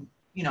to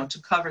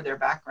cover their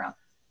background?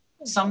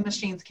 Some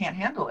machines can't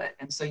handle it,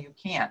 and so you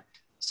can't.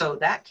 So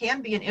that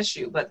can be an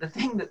issue. But the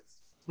thing that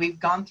we've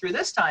gone through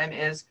this time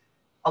is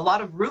a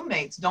lot of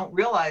roommates don't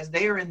realize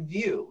they are in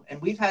view,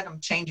 and we've had them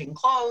changing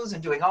clothes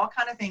and doing all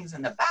kind of things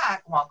in the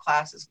back while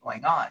class is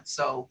going on.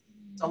 So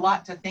it's a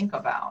lot to think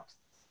about.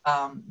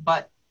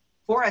 But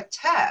for a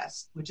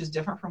test, which is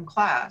different from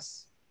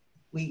class,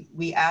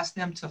 we ask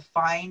them to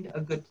find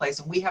a good place,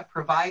 and we have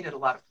provided a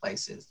lot of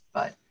places,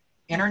 but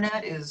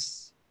internet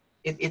is,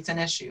 it's an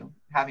issue,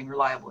 having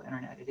reliable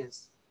internet, it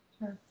is.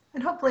 Sure.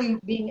 And hopefully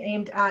being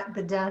aimed at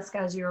the desk,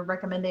 as you're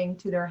recommending,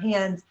 to their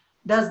hands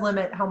does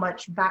limit how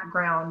much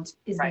background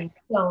is being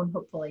shown,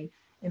 hopefully,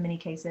 in many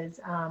cases.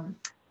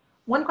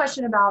 One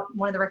question about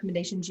one of the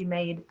recommendations you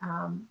made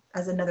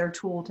as another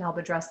tool to help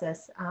address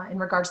this in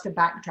regards to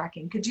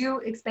backtracking. Could you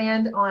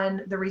expand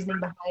on the reasoning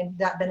behind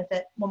that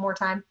benefit one more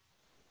time?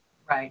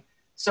 Right.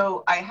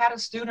 So I had a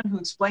student who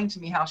explained to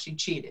me how she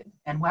cheated.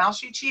 And how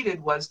she cheated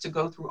was to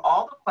go through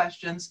all the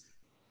questions,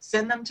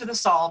 send them to the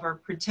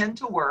solver, pretend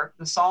to work.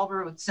 The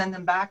solver would send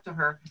them back to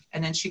her,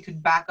 and then she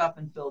could back up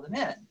and fill them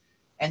in.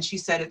 And she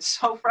said, it's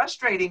so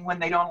frustrating when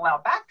they don't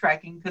allow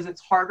backtracking because it's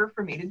harder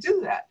for me to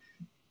do that.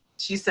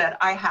 She said,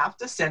 I have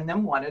to send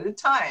them one at a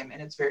time,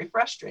 and it's very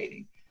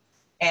frustrating.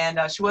 And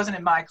she wasn't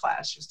in my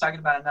class. She was talking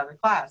about another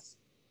class.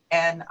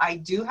 And I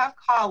do have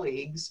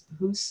colleagues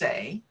who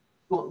say,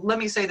 well, let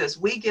me say this.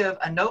 We give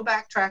a no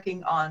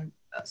backtracking on,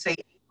 say,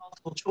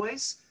 multiple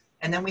choice,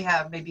 and then we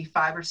have maybe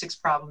 5 or 6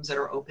 problems that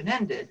are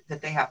open-ended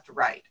that they have to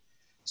write.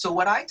 So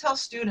what I tell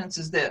students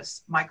is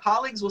this. My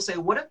colleagues will say,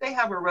 what if they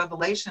have a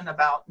revelation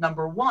about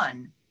number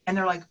 1? And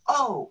they're like,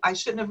 oh, I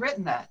shouldn't have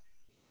written that.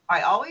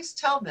 I always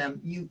tell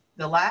them,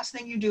 the last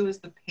thing you do is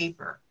the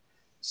paper.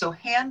 So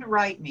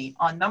handwrite me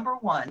on number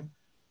 1,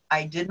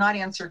 I did not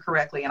answer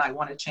correctly and I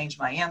want to change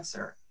my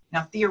answer.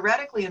 Now,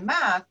 theoretically in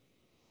math,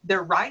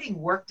 they're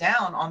writing work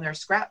down on their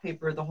scrap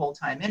paper the whole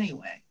time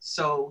anyway.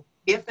 So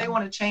if they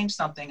want to change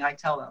something, I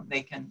tell them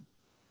they can,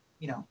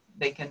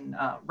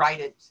 write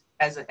it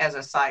as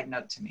a side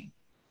note to me.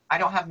 I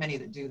don't have many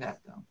that do that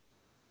though.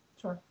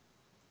 Sure.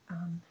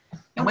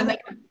 And when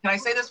can I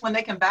say this? When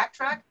they can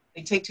backtrack,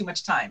 they take too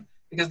much time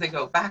because they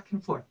go back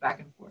and forth, back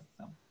and forth.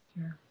 So.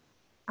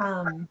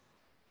 Sure.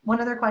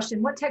 One other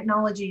question, what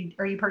technology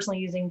are you personally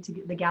using to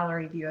get the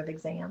gallery view of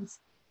exams?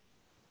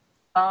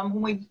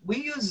 When we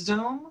use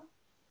Zoom,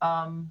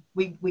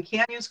 we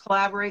can't use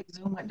Collaborate.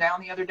 Zoom went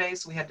down the other day,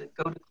 so we had to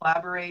go to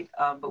Collaborate.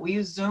 But we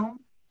use Zoom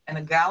and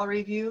a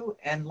gallery view.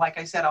 And like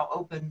I said, I'll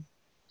open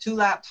 2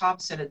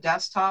 laptops and a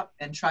desktop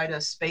and try to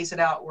space it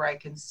out where I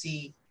can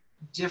see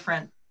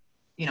different,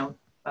 you know,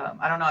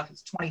 I don't know if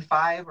it's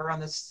 25 or on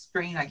the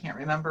screen, I can't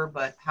remember,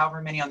 but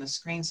however many on the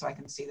screen so I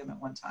can see them at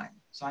one time.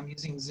 So I'm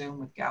using Zoom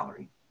with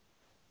gallery.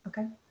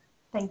 Okay,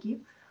 thank you.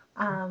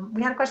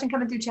 We had a question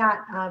coming through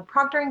chat.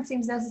 Proctoring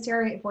seems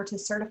necessary if we're to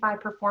certify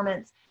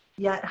performance,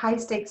 yet high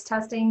stakes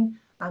testing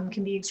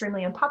can be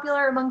extremely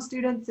unpopular among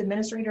students,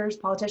 administrators,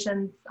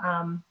 politicians,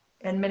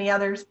 and many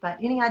others. But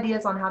any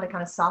ideas on how to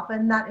kind of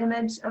soften that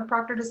image of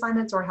proctored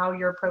assignments, or how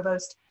your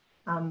provost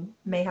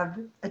may have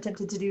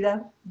attempted to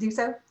do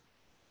so?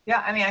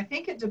 Yeah, I mean, I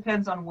think it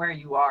depends on where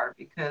you are,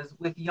 because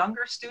with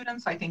younger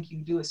students, I think you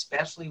do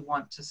especially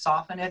want to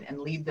soften it and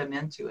lead them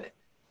into it.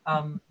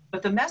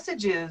 But the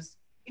message is,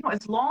 you know,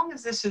 as long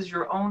as this is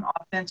your own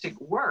authentic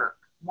work,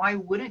 why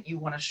wouldn't you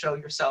want to show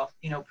yourself,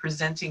 you know,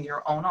 presenting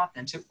your own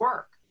authentic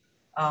work?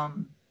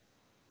 You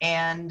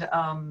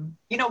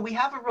know, we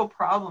have a real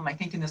problem, I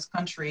think, in this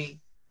country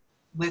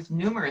with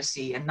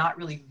numeracy and not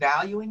really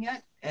valuing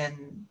it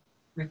and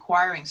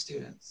requiring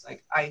students.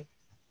 Like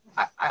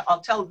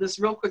I'll tell this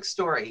real quick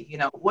story. You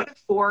know, what if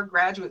 4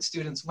 graduate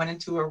students went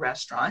into a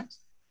restaurant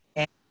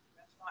and the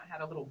restaurant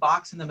had a little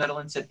box in the middle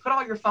and said, put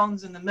all your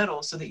phones in the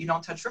middle so that you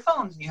don't touch your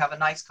phones and you have a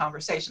nice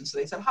conversation. So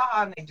they said,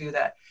 ha, and they do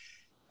that.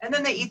 And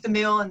then they eat the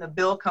meal and the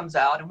bill comes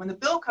out. And when the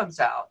bill comes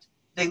out,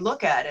 they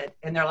look at it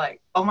and they're like,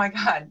 oh my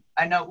God,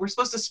 I know we're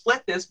supposed to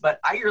split this, but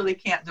I really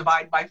can't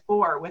divide by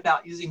 4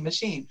 without using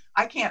machine.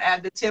 I can't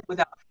add the tip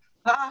without,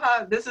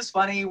 this is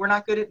funny, we're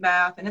not good at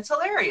math, and it's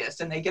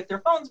hilarious. And they get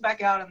their phones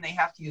back out and they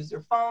have to use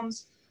their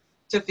phones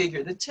to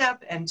figure the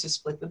tip and to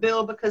split the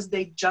bill because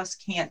they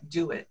just can't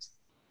do it.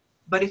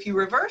 But if you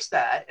reverse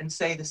that and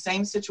say the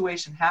same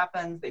situation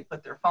happens, they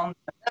put their phones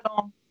in the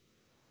middle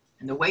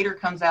and the waiter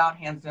comes out,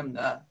 hands them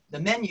the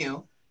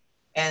menu,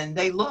 and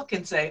they look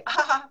and say,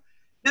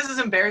 this is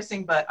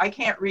embarrassing, but I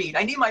can't read.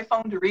 I need my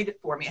phone to read it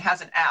for me. It has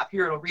an app.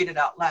 Here, it'll read it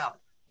out loud.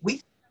 We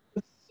think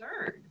that's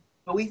absurd.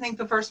 But we think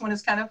the first one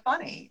is kind of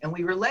funny, and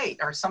we relate,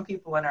 or some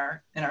people in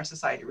our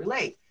society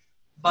relate.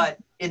 But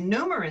in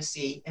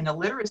numeracy, in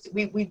illiteracy,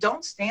 we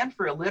don't stand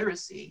for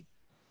illiteracy,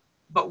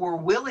 but we're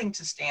willing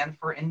to stand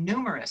for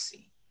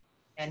innumeracy.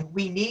 And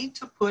we need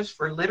to push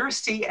for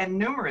literacy and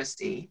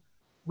numeracy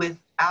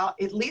without,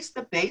 at least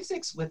the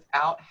basics,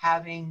 without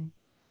having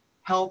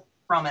help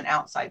from an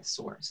outside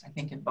source, I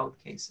think, in both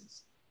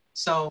cases.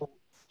 So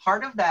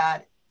part of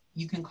that,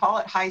 you can call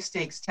it high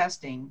stakes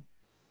testing,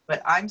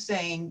 but I'm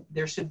saying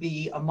there should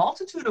be a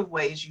multitude of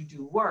ways you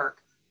do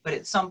work, but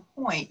at some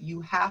point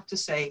you have to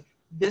say,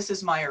 this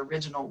is my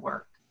original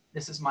work.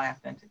 This is my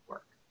authentic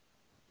work.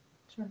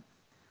 Sure.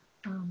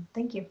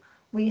 Thank you.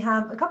 We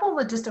have a couple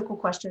of logistical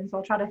questions.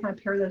 I'll try to kind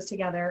of pair those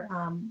together.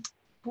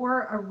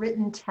 For a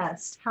written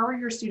test, how are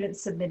your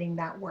students submitting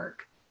that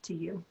work to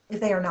you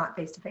if they are not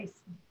face-to-face?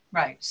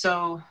 Right.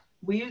 So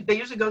they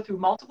usually go through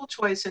multiple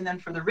choice, and then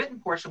for the written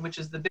portion, which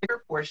is the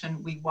bigger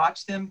portion, we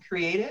watch them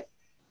create it,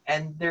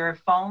 and their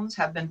phones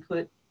have been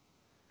put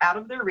out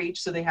of their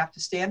reach, so they have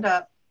to stand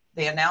up.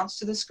 They announce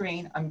to the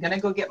screen, I'm going to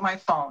go get my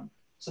phone.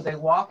 So they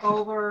walk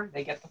over,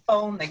 they get the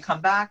phone, they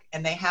come back,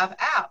 and they have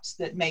apps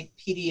that make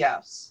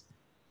PDFs,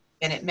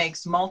 and it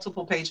makes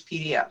multiple page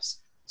PDFs.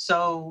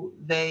 So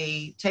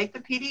they take the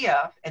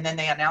PDF and then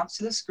they announce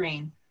to the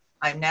screen,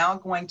 I'm now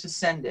going to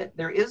send it.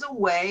 There is a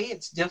way,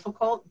 it's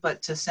difficult,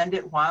 but to send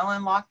it while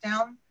in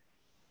lockdown,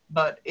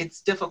 but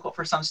it's difficult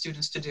for some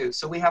students to do.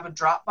 So we have a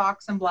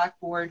Dropbox in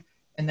Blackboard,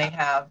 and they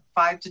have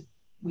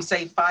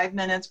 5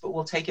 minutes, but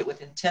we'll take it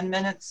within 10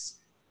 minutes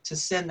to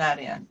send that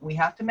in. We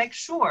have to make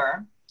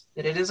sure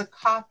that it is a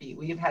copy.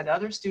 We have had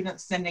other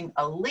students sending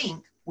a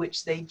link,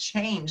 which they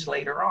change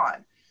later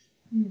on.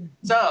 Mm-hmm.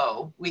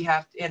 So we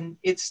have to, and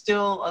it's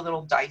still a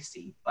little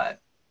dicey,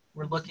 but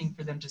we're looking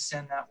for them to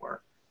send that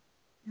work.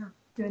 Yeah,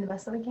 doing the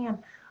best that we can.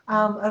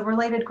 A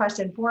related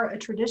question, for a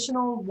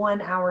traditional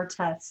 1-hour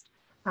test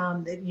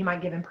that you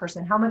might give in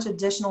person, how much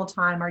additional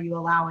time are you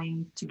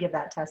allowing to give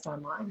that test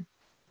online?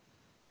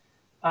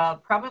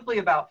 Probably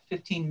about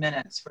 15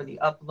 minutes for the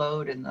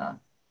upload and the,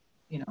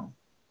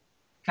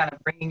 kind of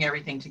bringing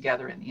everything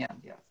together in the end,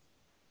 yes.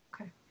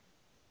 Okay.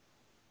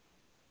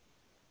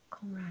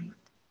 All right.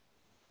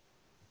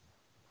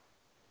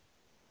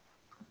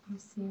 Let me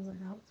see what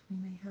else we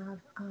may have.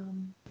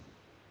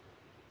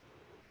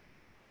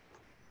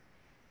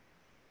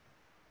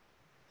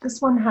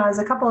 This one has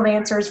a couple of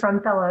answers from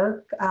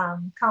fellow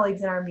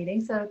colleagues in our meeting,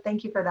 so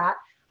thank you for that.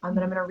 But I'm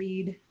going to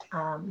read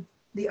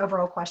the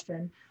overall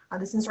question.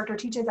 This instructor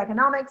teaches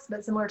economics,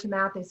 but similar to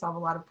math, they solve a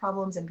lot of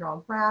problems and draw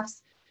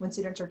graphs. When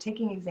students are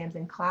taking exams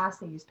in class,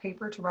 they use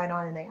paper to write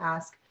on, and they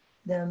ask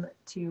them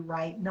to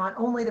write not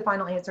only the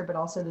final answer, but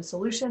also the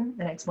solution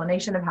and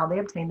explanation of how they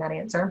obtained that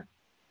answer.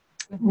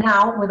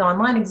 Now, with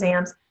online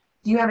exams,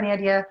 do you have any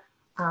idea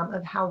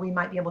of how we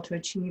might be able to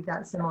achieve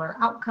that similar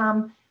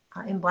outcome?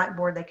 In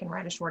Blackboard, they can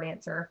write a short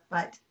answer,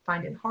 but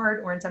find it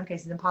hard or in some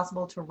cases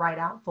impossible to write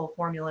out full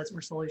formulas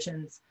or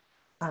solutions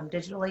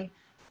digitally.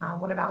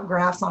 What about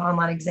graphs on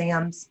online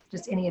exams?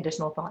 Just any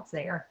additional thoughts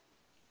there?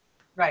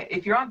 Right.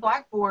 If you're on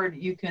Blackboard,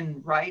 you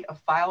can write a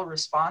file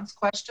response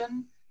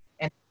question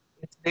and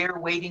it's there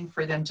waiting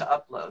for them to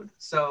upload.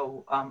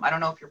 So I don't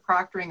know if you're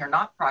proctoring or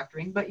not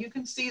proctoring, but you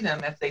can see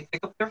them if they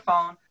pick up their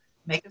phone,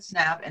 make a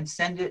snap and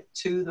send it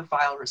to the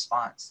file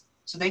response.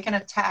 So they can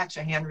attach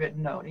a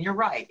handwritten note. And you're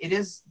right, it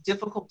is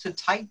difficult to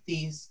type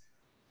these,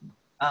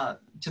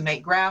 to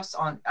make graphs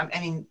on, I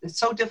mean, it's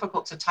so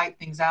difficult to type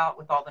things out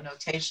with all the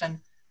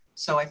notation.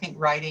 So I think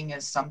writing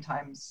is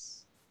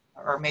sometimes,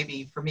 or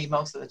maybe for me,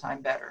 most of the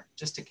time better,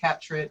 just to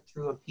capture it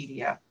through a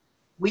PDF.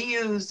 We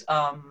use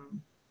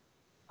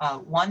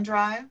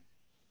OneDrive,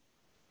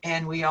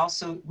 and we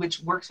also, which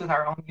works with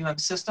our own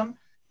system,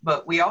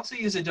 but we also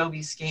use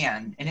Adobe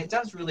Scan, and it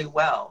does really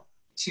well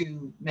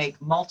to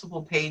make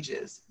multiple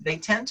pages. They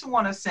tend to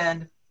want to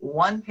send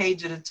one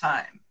page at a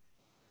time.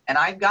 And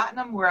I've gotten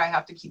them where I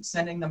have to keep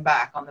sending them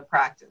back on the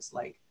practice.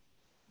 Like,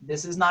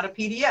 this is not a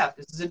PDF,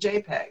 this is a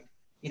JPEG.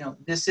 You know,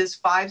 this is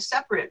 5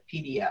 separate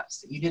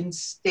PDFs. You didn't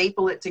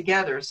staple it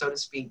together, so to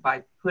speak,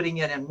 by putting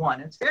it in one.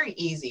 It's very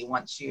easy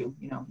once you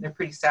know, they're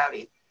pretty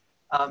savvy.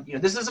 You know,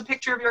 this is a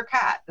picture of your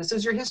cat. This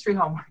is your history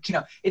homework. You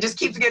know, it just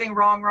keeps getting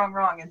wrong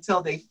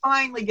until they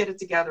finally get it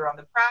together on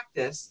the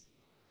practice.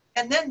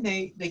 And then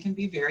they can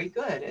be very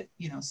good at,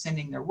 you know,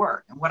 sending their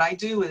work. And what I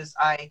do is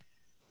I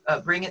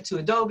bring it to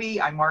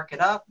Adobe, I mark it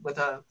up with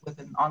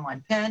an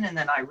online pen, and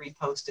then I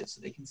repost it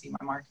so they can see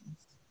my markings.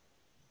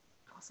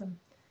 Awesome.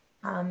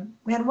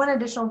 We had one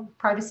additional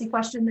privacy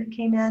question that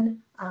came in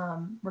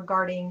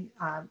regarding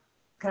kind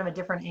of a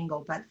different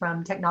angle, but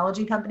from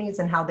technology companies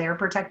and how they're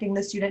protecting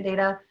the student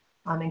data,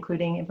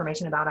 including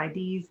information about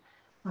IDs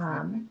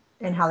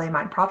and how they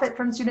might profit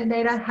from student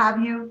data.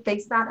 Have you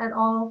faced that at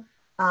all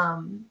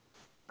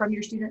from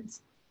your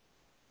students?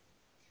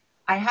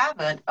 I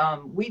haven't.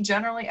 We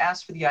generally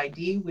ask for the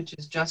ID, which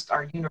is just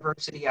our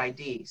university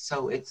ID.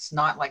 So it's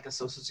not like a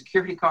social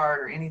security card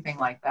or anything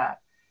like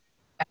that.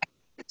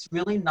 It's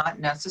really not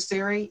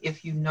necessary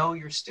if you know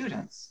your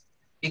students,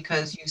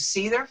 because you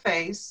see their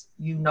face,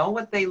 you know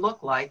what they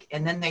look like,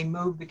 and then they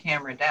move the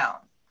camera down.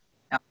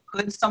 Now,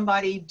 could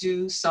somebody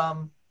do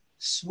some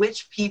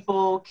switch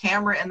people,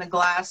 camera in the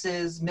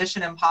glasses,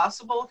 Mission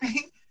Impossible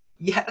thing?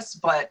 Yes,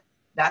 but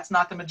that's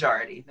not the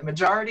majority. The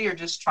majority are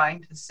just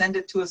trying to send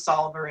it to a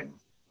solver and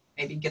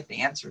maybe get the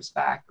answers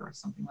back or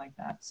something like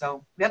that.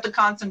 So we have to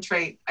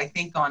concentrate, I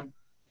think, on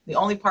the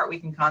only part we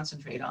can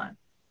concentrate on.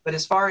 But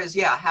as far as,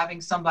 yeah,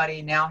 having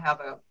somebody now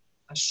have a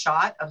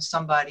shot of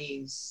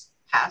somebody's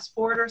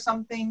passport or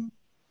something,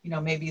 you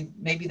know, maybe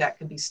that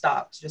could be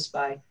stopped just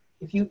by,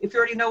 if you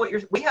already know what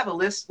we have a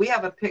list, we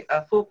have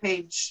a full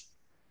page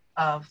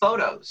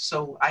photos,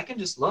 so I can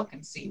just look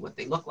and see what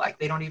they look like.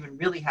 They don't even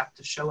really have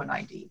to show an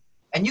ID.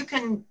 And you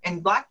can, in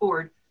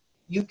Blackboard,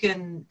 you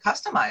can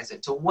customize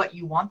it to what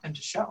you want them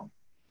to show.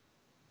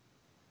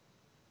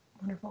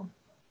 Wonderful.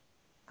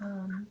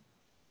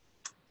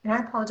 And I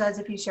apologize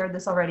if you shared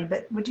this already,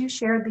 but would you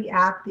share the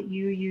app that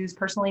you use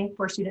personally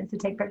for students to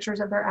take pictures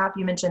of their app?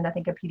 You mentioned, I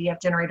think, a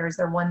PDF generator. Is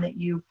there one that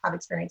you have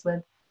experience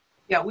with?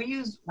 Yeah,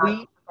 we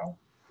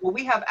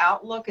have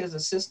Outlook as a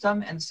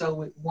system, and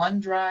so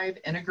OneDrive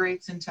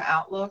integrates into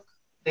Outlook.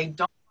 They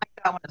don't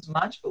like that one as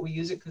much, but we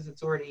use it because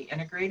it's already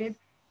integrated.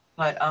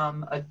 But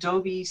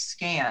Adobe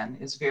Scan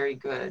is very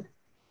good.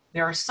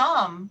 There are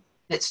some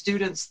that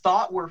students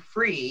thought were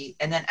free,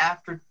 and then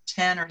after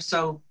 10 or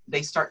so,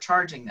 they start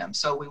charging them.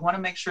 So we want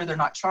to make sure they're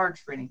not charged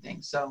for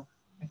anything. So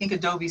I think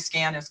Adobe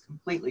Scan is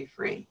completely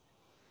free.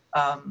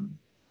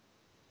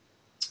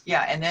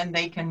 Yeah, and then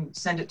they can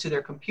send it to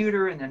their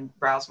computer and then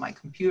browse my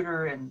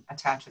computer and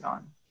attach it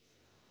on.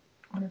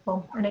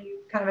 Wonderful. I know you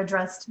kind of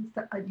addressed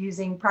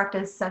using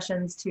practice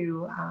sessions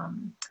to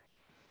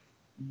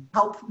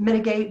help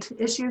mitigate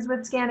issues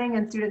with scanning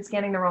and students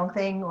scanning the wrong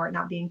thing or it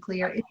not being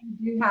clear. If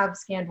you do have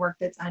scanned work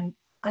that's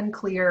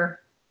unclear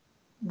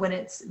when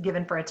it's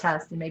given for a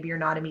test and maybe you're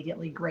not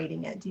immediately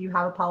grading it, do you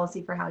have a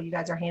policy for how you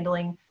guys are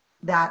handling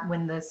that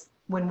when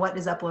what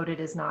is uploaded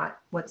is not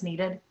what's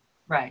needed?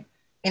 Right.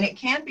 And it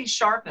can be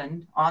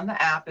sharpened on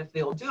the app if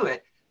they'll do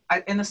it.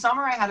 In the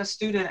summer, I had a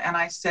student and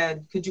I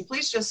said, could you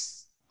please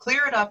just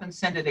clear it up and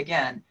send it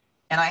again?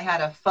 And I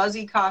had a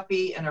fuzzy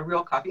copy and a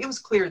real copy. It was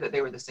clear that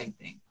they were the same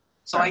thing.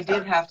 So I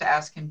did have to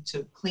ask him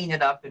to clean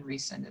it up and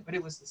resend it, but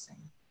it was the same.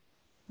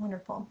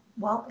 Wonderful.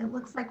 Well, it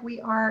looks like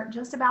we are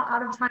just about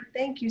out of time.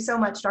 Thank you so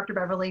much, Dr.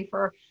 Beverly,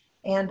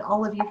 and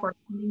all of you for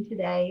attending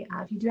today.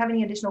 If you do have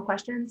any additional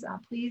questions,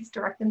 please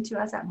direct them to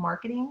us at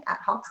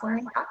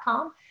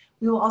marketing@hawkslearning.com.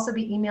 We will also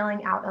be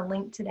emailing out a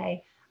link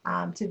today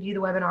to view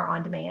the webinar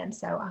on demand.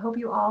 So I hope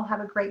you all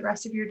have a great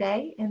rest of your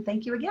day, and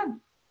thank you again.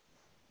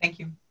 Thank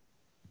you.